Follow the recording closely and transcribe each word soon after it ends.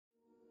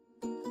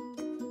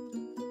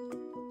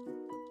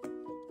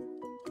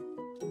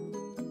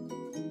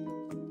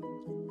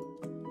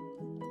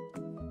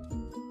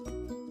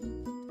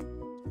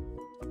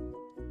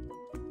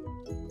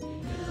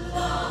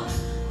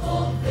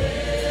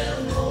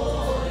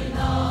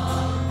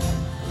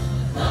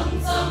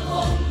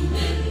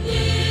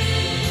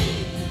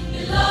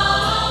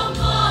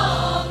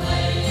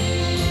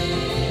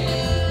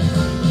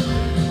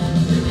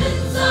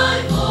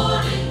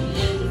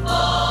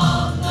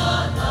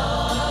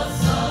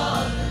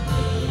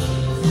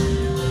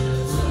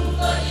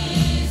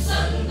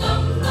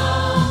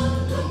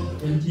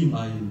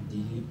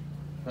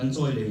kan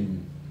choi le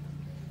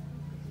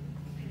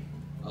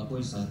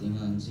apoi sa tinga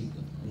an sik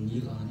an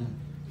yi ka na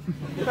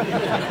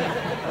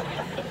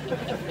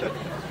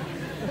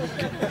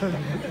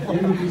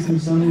em cứ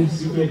sang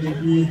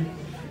security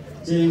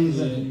cheng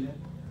dần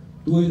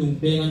tôi đừng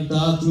tên anh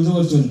ta chú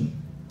cho chun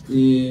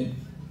thì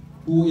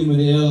pu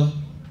Emmanuel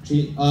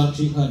trị ar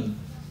trị hẳn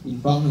in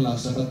phang là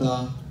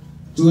sakata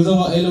chú cho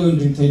họ Elohim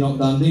rình thầy nọc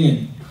đàn tiếng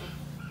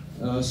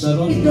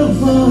Sharon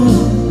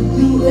Fund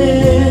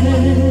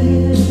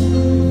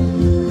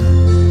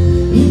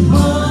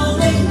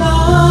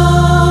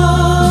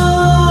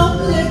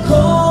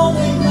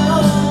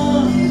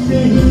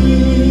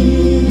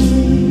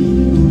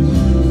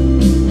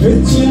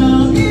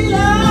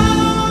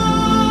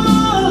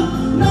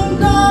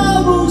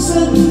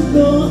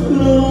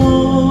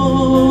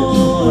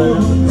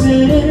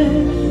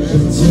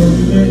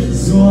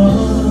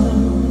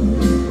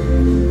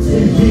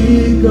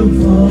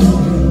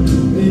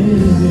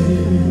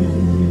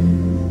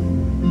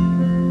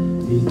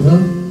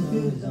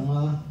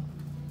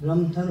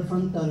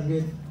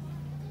target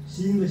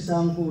sing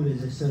sang pu le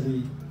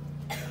sari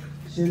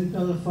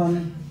central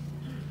fund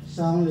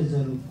sang le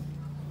zaru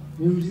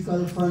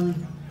musical fund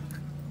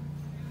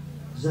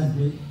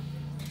zanhi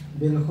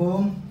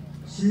belhom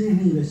sing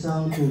hi le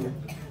sang pu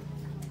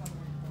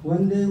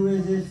one day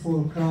wages for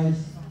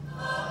Christ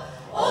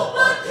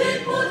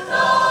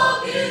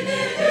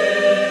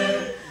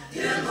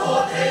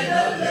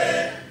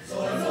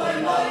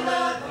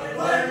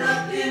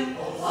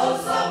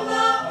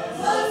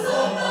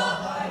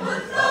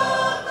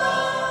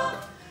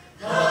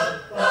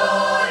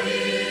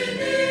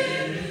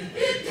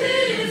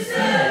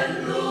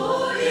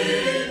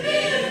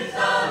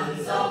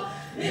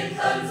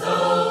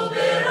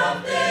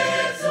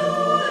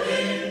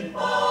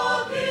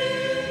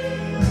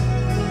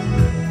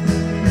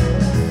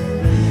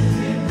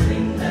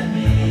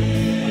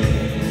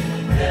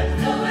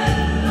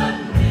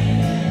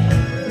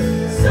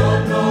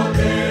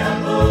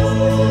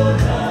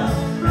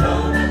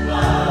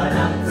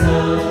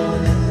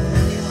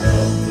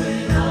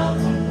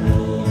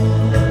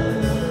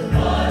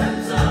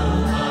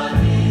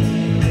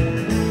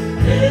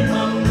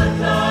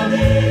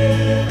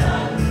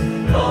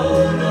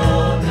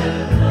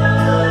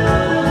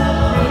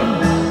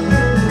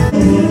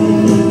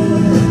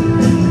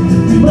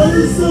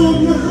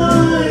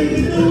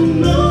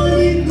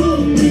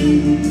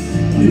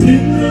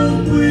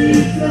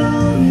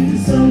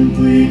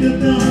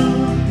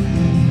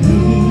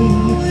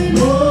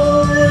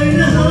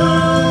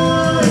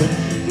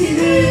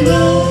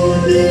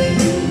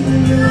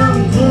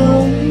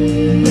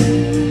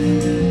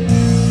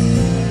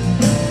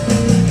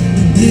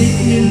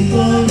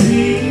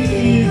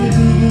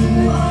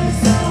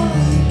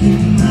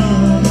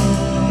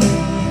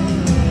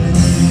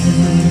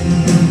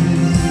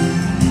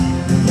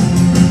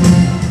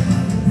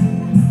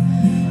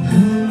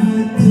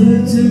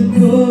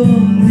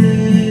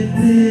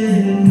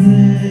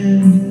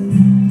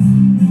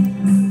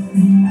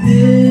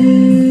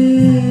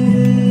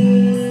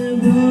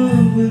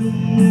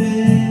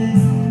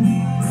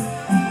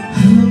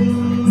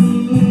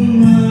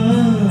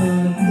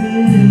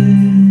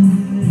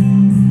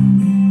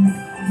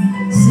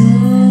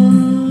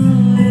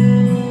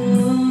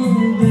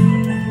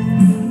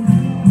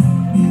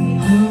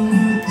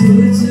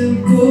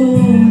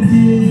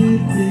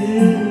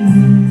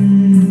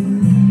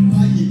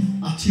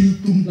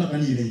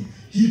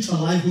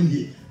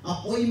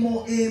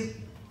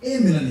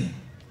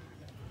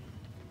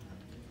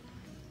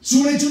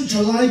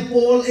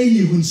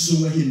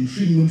sunga hin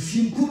hringun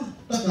phim khur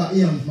taka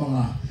yang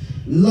manga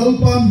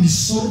lalpa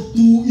misor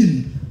tu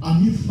in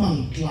ami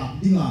phang tla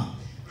dinga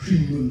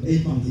hringun ei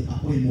phang hi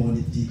apoi mo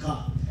ni ti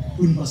kha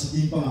kun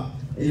pasating panga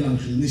elang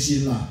hrin ni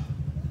sila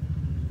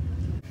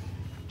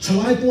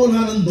chalai pol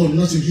hanan don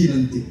na chu hi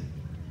nan ti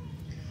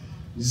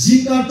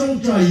zika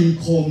tong train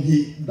khom hi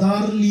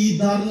darli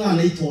dar nga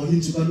nei tho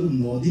hin chu kan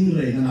no ding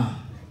re na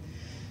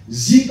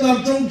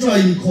zika tong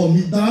train khom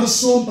hi dar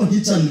som pa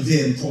hi chan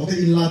ven tho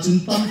te in la chun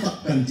tam tak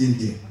kan tin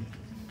ti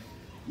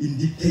in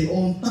the day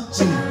on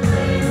touching.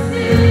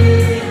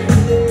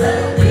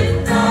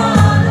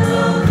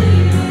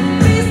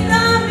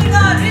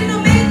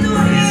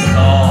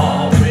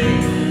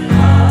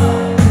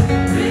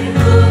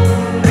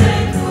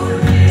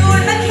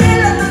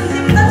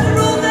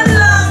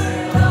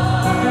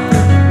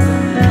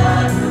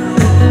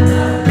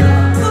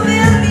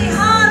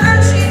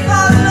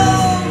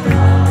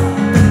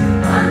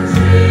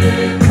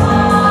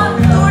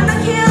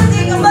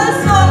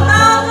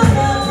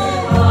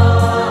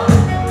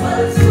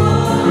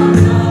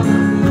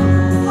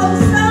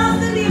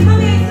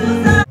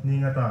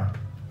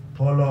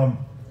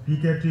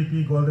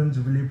 PKTP Golden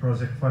Jubilee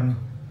Project Fund.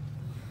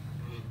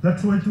 La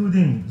Troy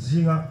Tuding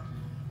Zinga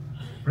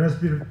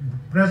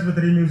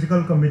Presbytery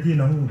Musical Committee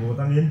Nang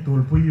Votang in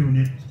Tulpui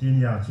Unit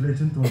Tinia,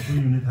 Selection Tulpui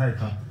Unit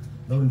Haika,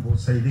 Down Vote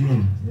Siding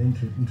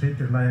in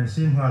Traitor Lion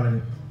Sim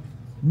Harlem.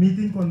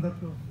 Meeting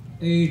conductor.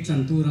 A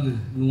Chanturanga,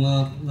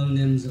 Nua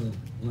Lalnemzo,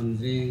 one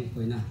Ving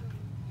Koina,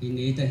 in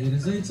Eta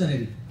Hirazoi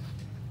Saren,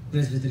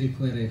 presbytery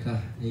khoire kha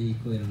ei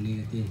khoire ni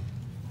ti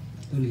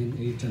tun hin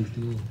ei tran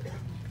tu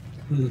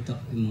hulutak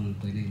imong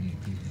koi nei ni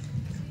ti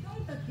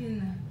takin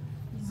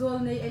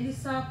zol nei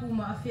elisa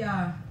kuma afia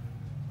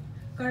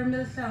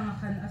carmel sang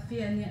khan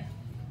afia ni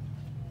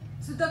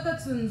sutaka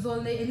chun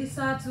zol nei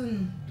elisa chun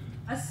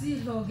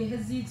asi loge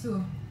hezi chu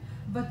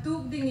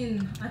batuk dingin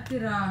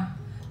atira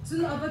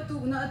chun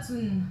abatuk na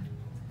chun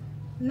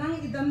nang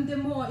idam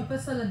demo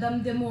ipasal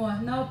adam demo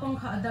naw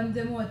pangkha adam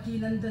demo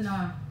tinandana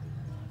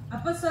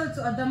apasal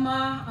chu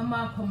adama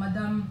ama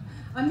khomadam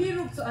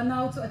amiruk chu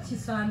anaw chu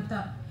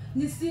achisanta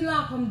nisila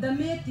khom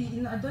dameti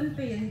in adon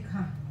pe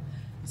yanikha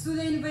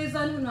sulein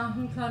vaizan una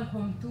hungklan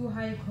khom tu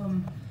hai khom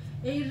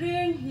ei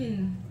reng hin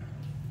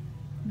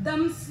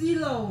dam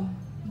silo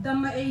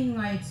dama ei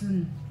ngai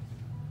chun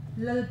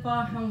lalpa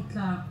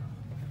hangtla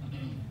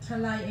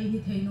thalai ei ni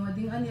theino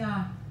ding ania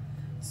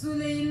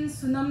sulein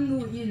sunam nu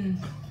in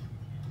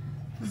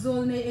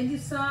zolne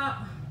elisa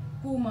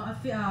kuma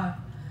afia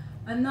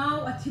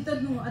anaw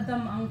athita nu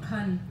adam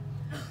angkhan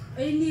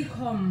ei ni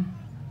khom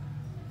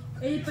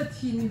ei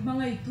pathin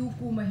mangai tu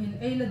kuma hin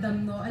ei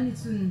ladam no ani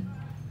chun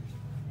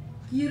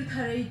kir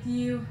tharei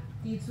tiu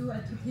ti chu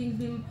athu thing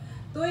lim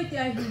toi ti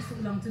ai hin su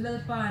lam chulal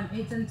pan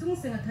ei chan chung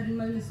senga tharin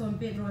mal mi som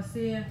pe ro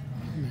se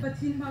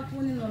pathin ma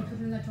kunin lom thu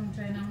na chong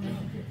chai nang ne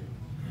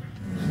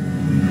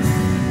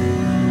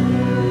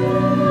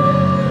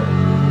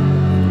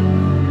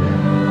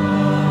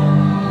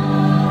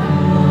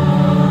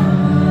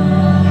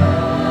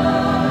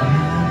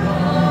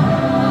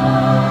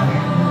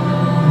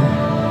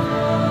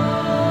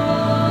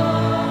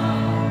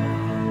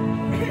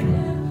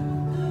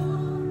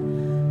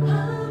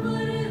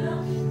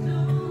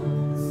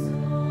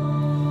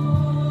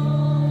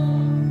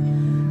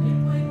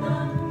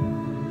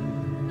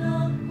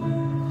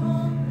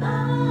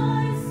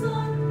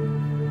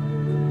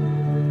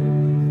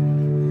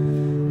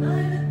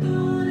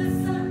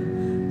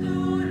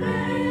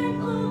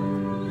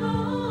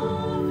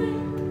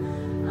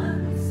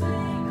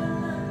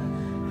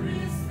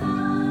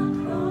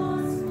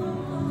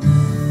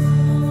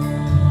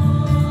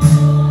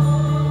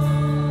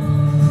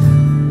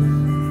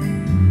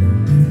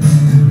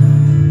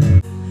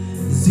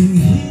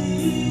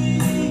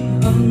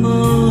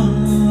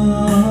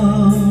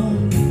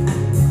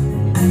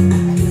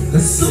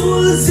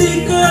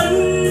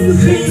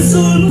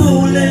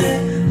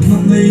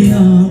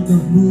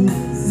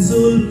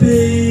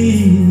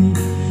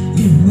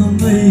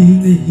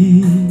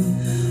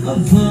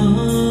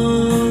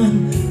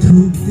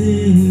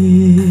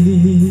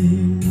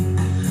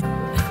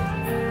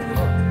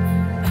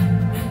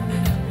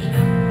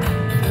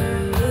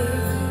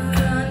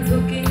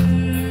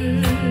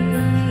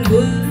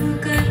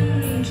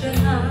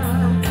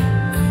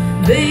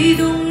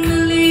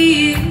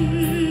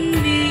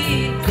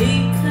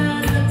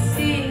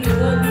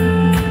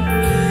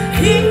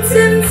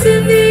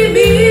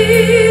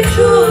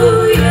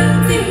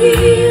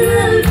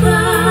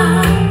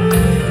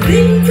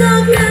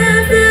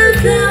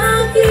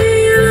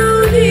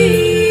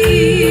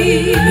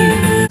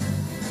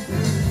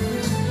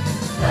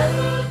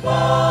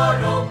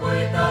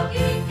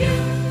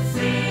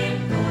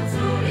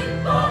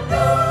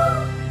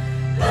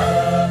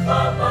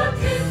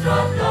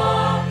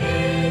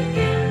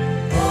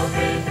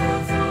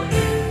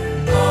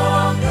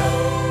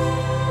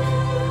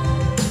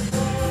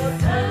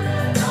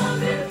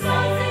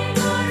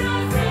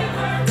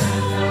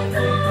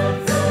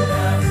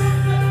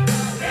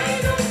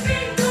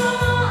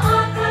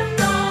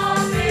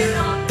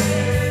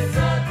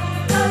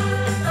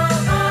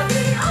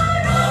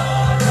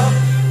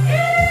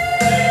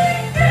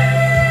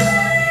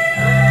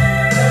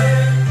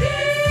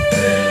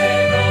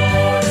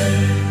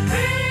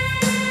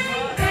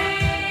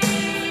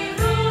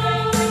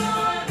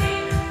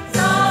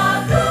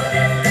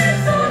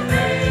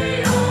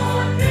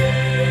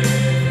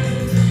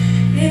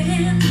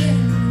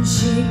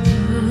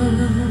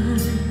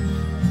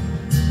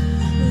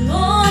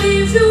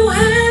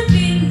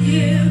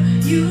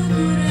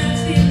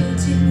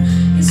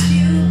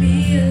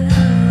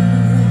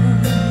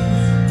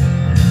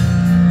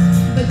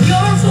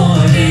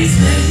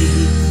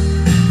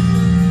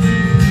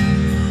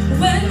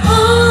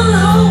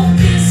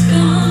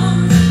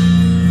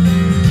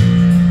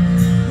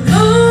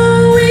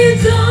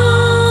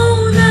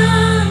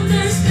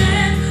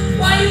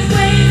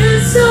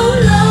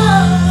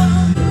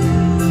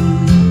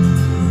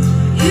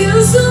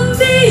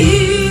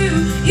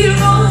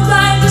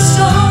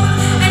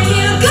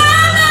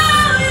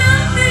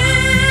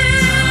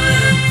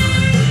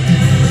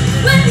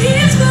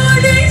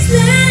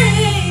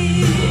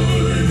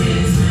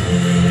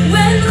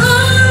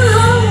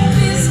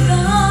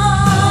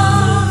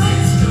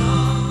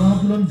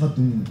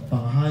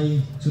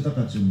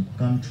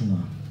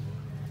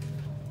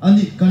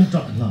ani kan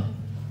trakla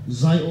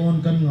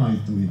Zion kan ngai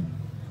tuin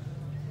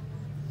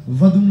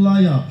vadum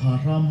laya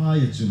pharam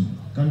hai chun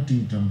kan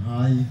ting tang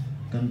hai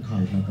kan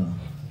khai laka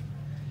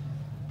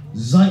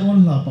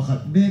Zion la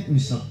pakhat bek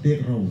misak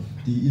tek ro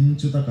ti in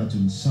chutaka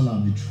chun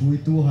salami thui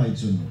tu hai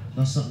chun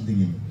lasak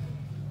dingin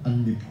an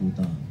mi phu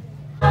ta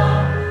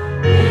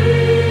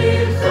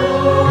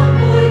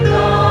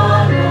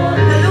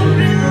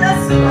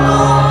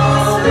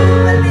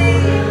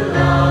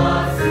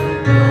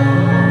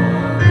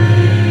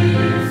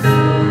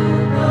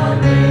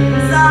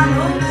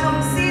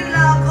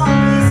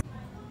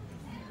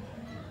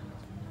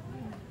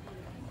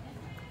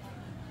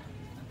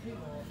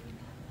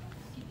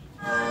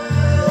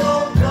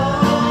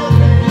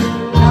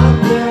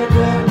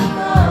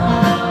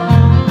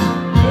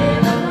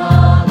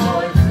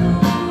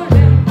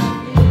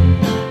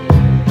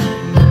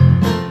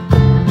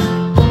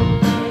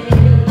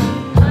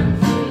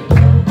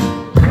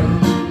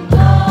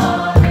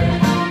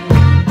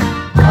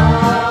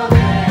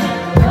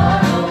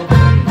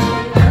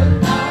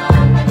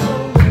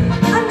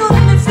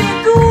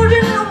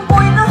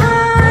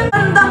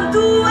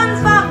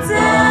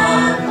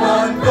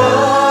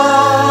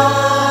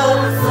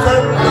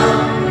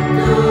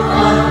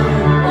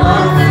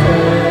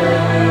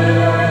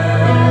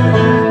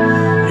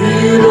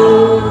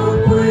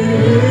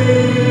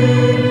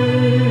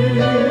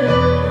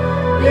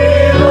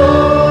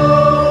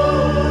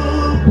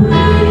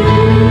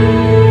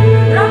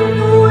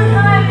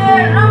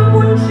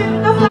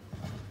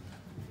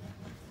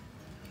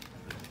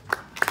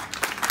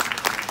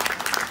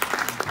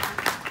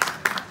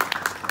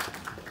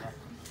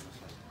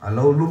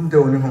alo lum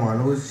deu ni hong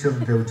alo sir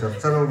deu char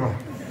chalo ro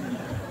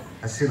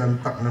asilan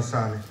tak na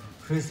sa ni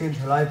Christian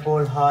thalai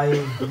pol hai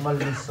mal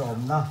ni som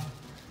na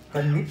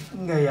kan mit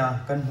ngeya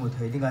kan hu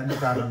thei dinga mi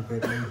ta ran pe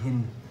hin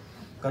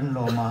kan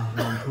loma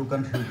lom thu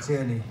kan thu che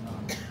ni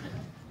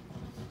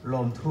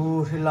lom thu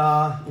hila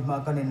ima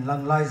kan in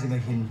lang lai jinga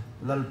hin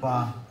lalpa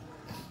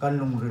kan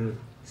lungril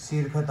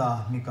sir khata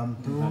mi kam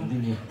tu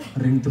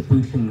ring tu pui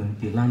hlim nun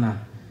ti lana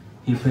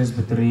hi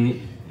presbytery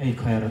ei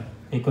khair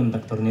ei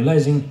conductor ni lai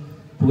jing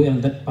pu el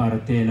dat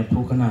parte na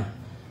phu kana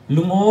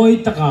lungoi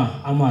taka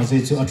ama je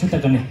chu athata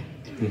kane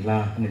ti la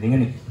ani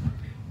dingani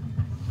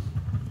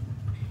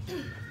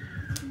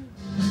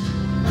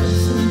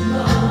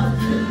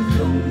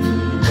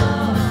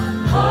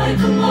ai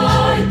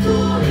kumai tu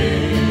e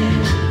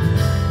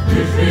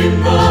ifim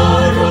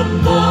garam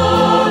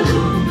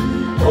malu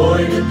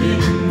oi de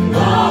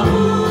pinga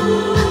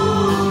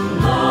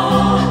una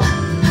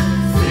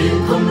sim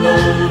kum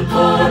lal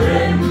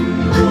parem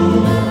ru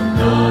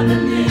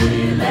danani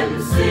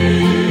lemsi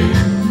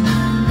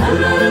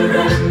halal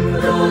ren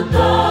ru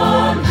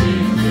tan hi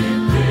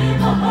ti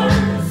mahar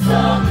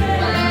same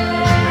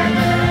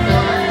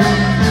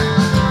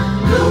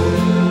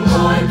lung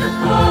oi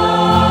ta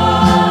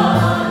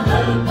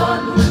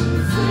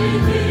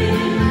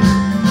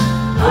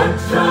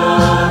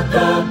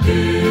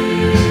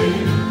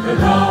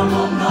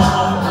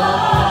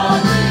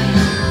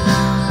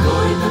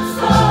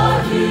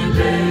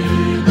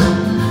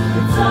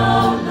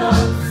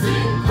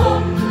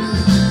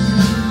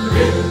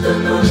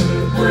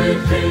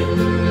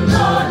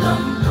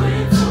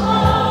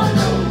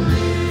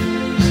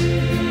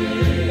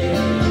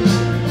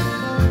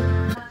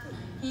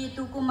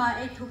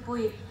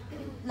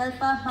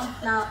lalpa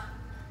mangla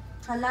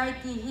thalai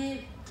ti hi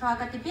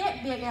tragati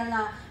be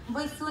ela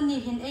boisuni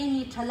hin ei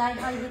ni thalai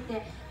hai hite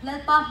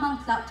lalpa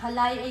mangla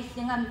thalai ei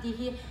singam ti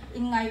hi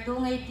ingai tu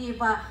ngai ti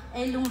wa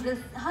ei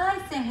lungris hai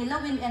seng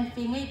hilawin en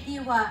fi ngai ti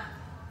wa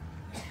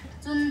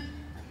chun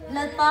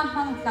lalpa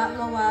mangla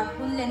lowa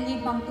hun len ni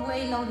bang tu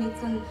ei lo ni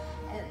chun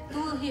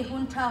tu hi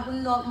hun tha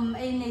hun lo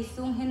ei nei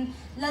sung hin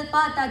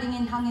lalpa ta ding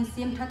in hangin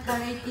sim tha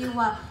thare ti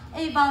wa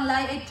ei bang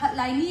lai ei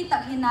thalai ni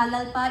tak hina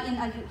lalpa in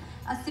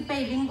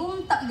asipay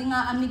ringum tak dinga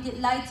amidit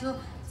lai chu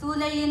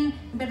lein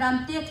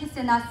beramte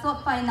thisena so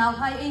pai naw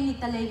hai ei ni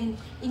talein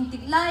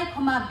ingtik lai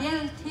khoma bel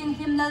thin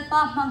him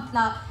lalpa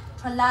mangla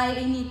thalai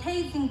ei ni thei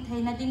jing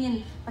theina dingin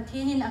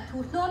pathinin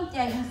athu hlom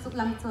ti ai hin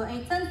suklam chu ei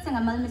chan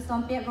sengamal mi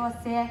som pe ro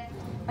se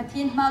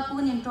pathin ma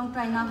kunin tong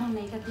trai na hung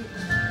nei gati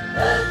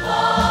lalpa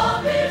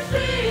mi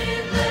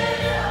sine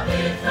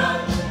ami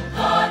sang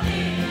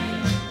kani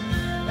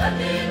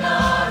katina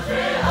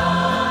se a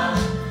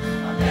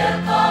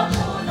amerika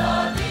puna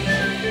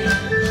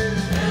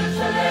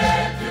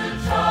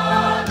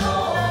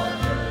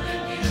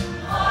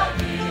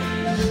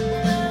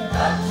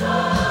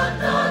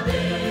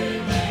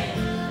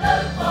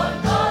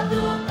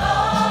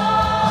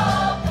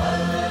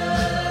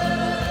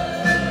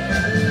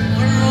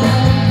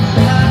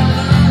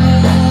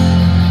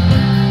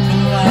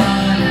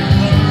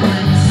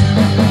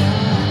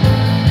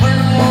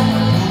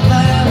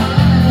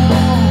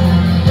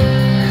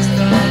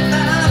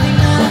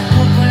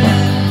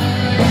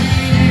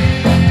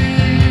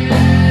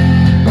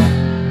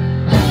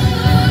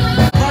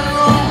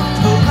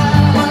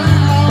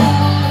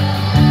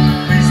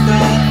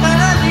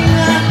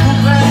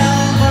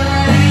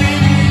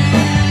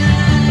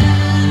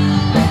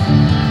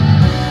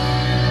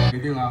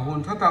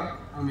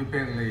ami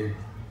pek le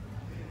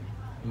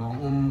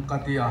long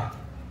katia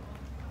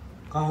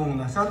kahung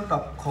na san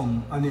tap khom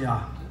ania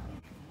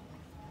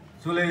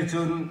chule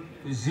chun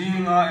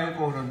zinga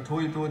eko ran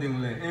thoi to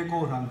ding le eko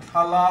ran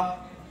thalak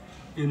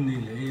in ni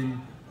le in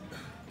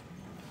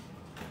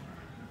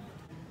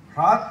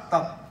rat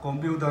tak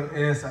computer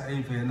es a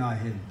ve na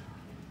hin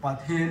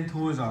pathin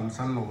thu jam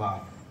san lowa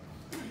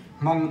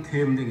mang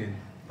them dingin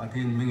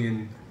pathin mingin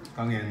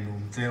kangen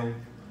num cheu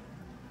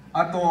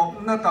ato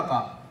na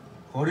taka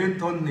korin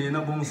thon ni na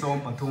bung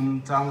som pathum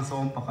chang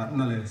som pakat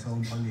na le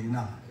som pani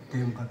na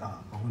tem kata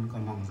kahun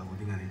kamang zo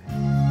dingani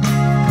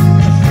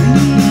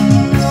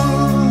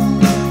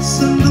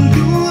sandam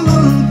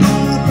yulang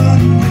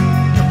patan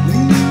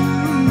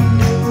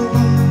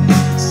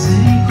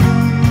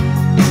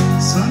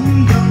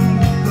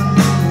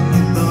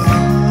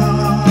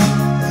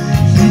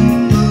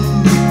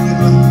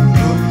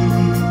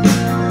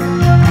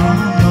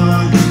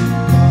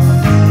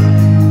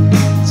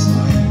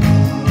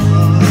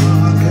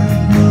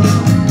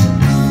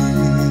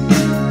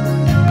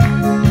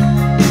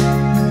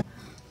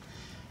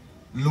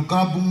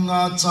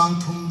bunga chang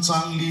thum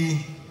chang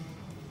li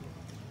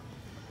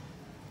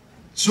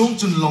chung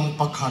chun long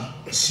pakhat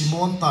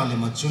simon ta le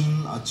ma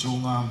chun a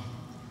chunga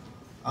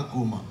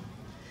akuma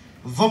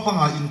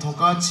vapanga in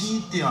thoka chi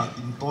tia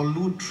in tol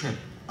lu thret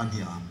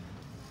ania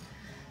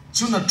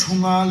chuna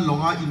thunga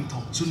longa in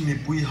thok chun mi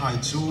pui hai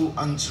chu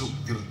an chu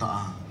tirta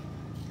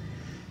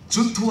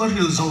chun thua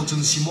ril zo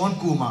chun simon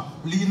kuma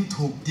lin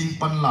thuk ting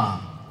pan la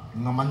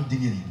ngaman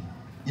dingin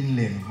in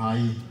leng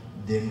hai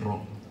deng ro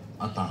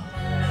ata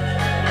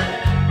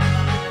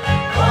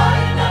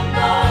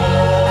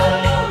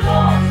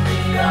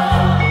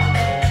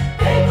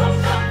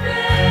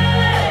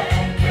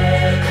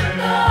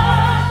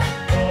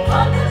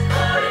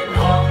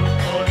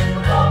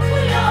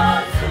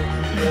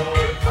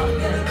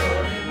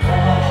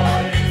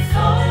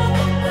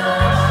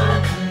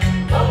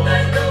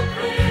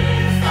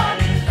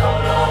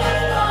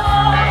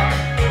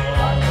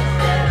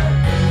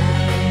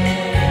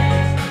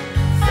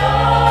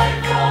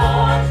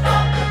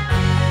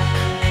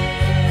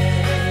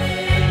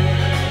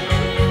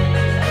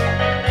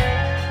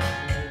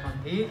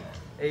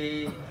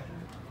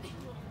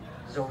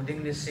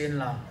ding ni sin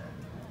la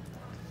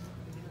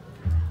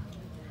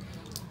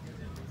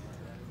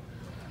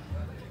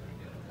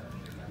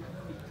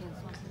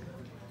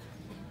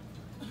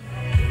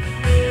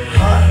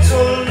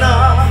hatul na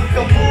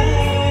kamu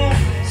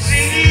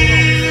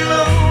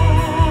silo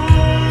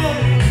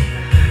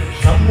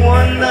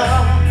someone na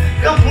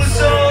kamu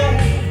so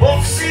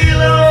bok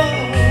silo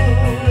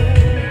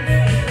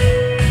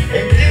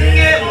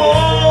endinge mo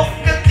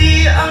kati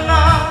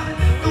anga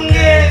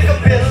tunge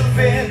kapel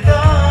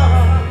veta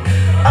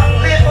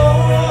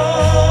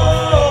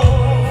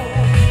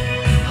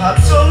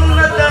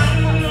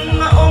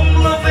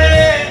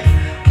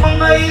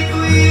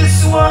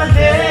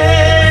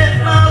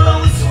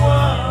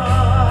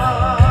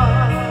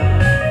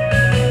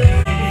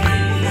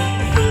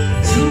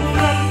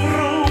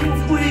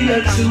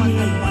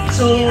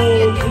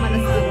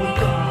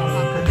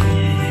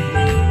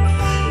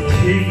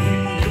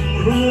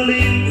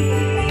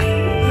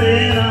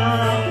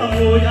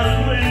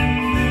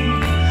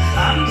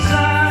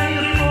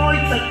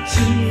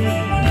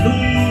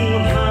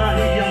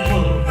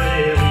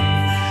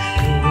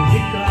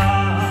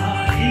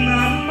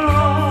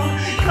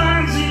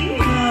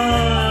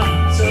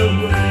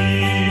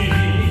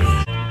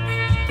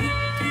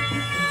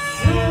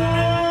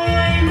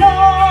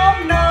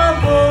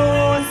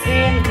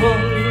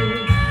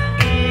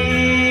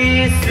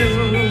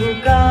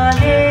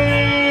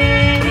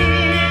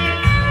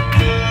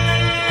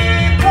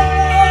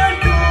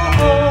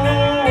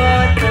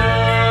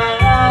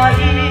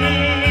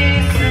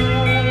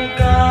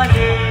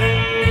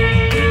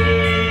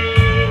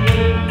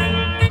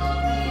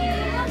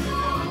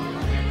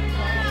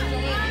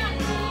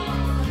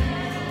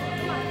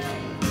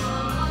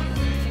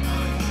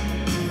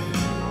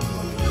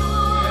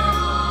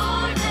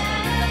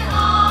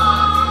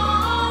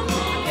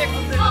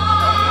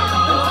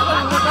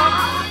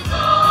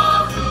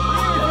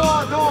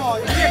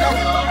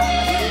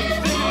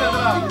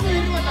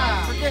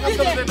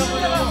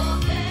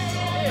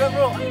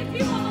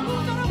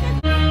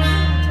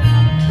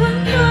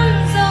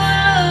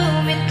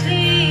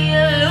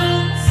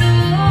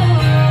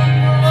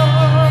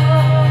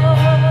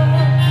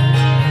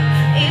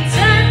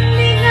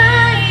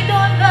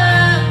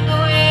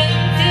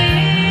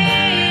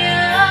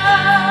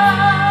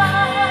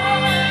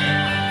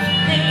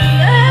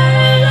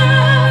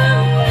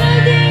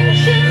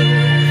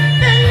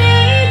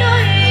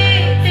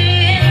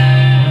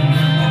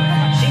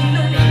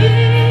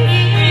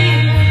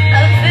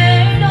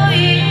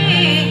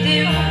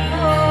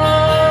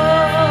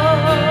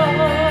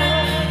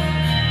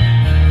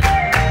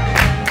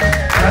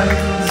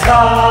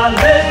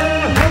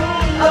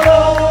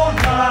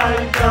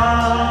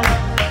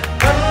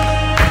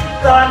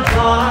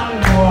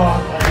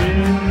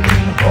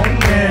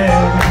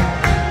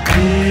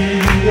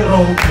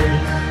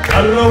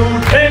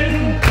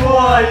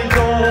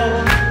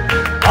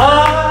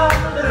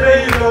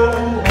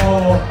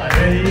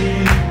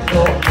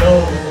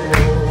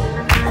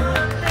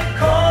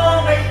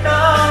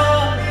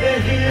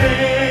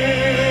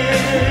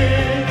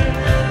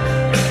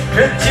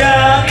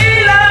Jangan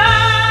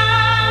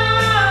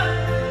hilang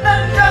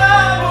dan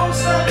kamu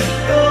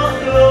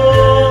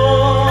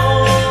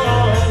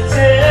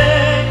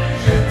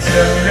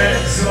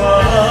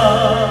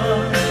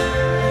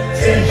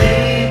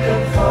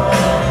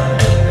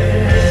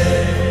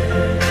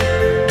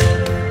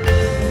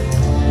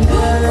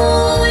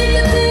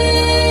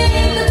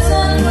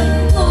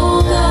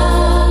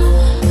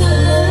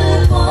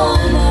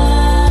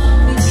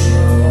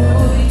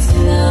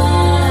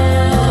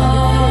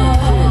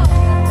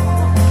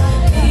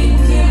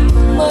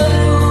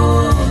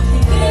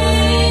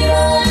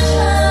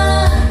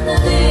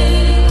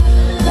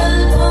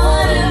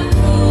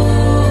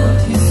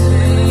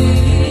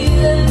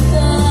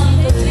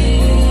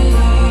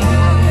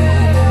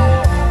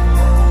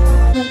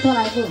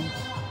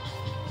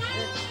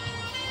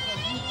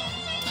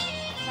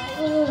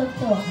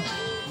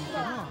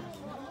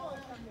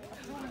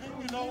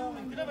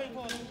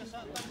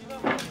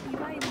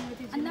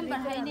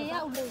ini ya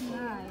udah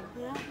ngai.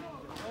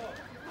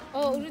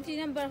 Oh, udah di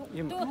number.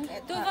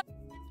 Tu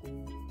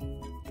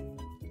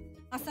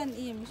asan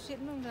im shit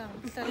nung dang.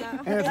 Salah.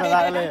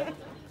 Salah le.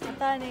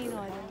 Kata nih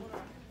no.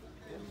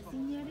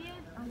 Seniornya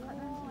angkat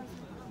dong.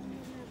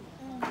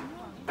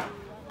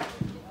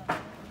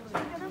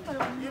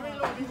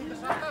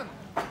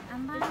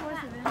 Amban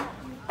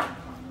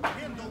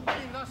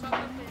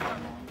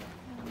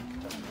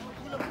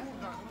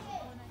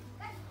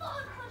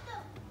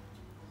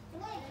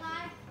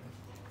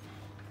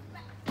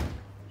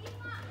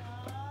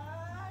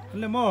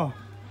Le mo.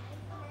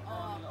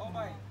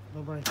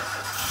 Bye.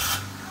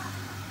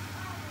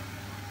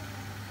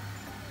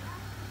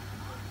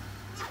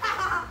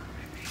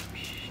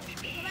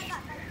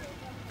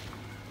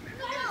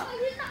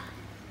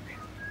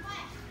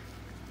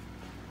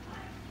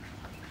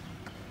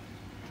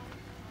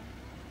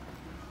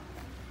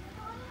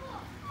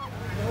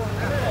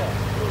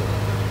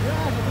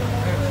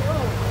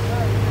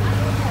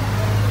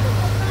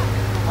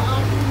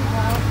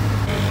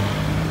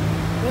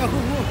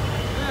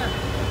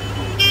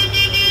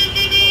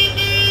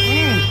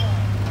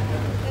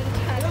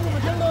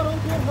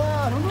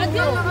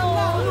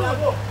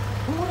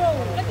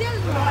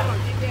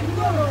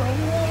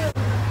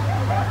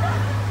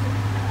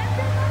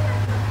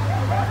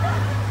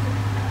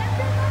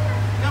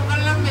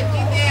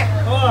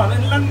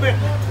 Lên lăng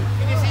bệt.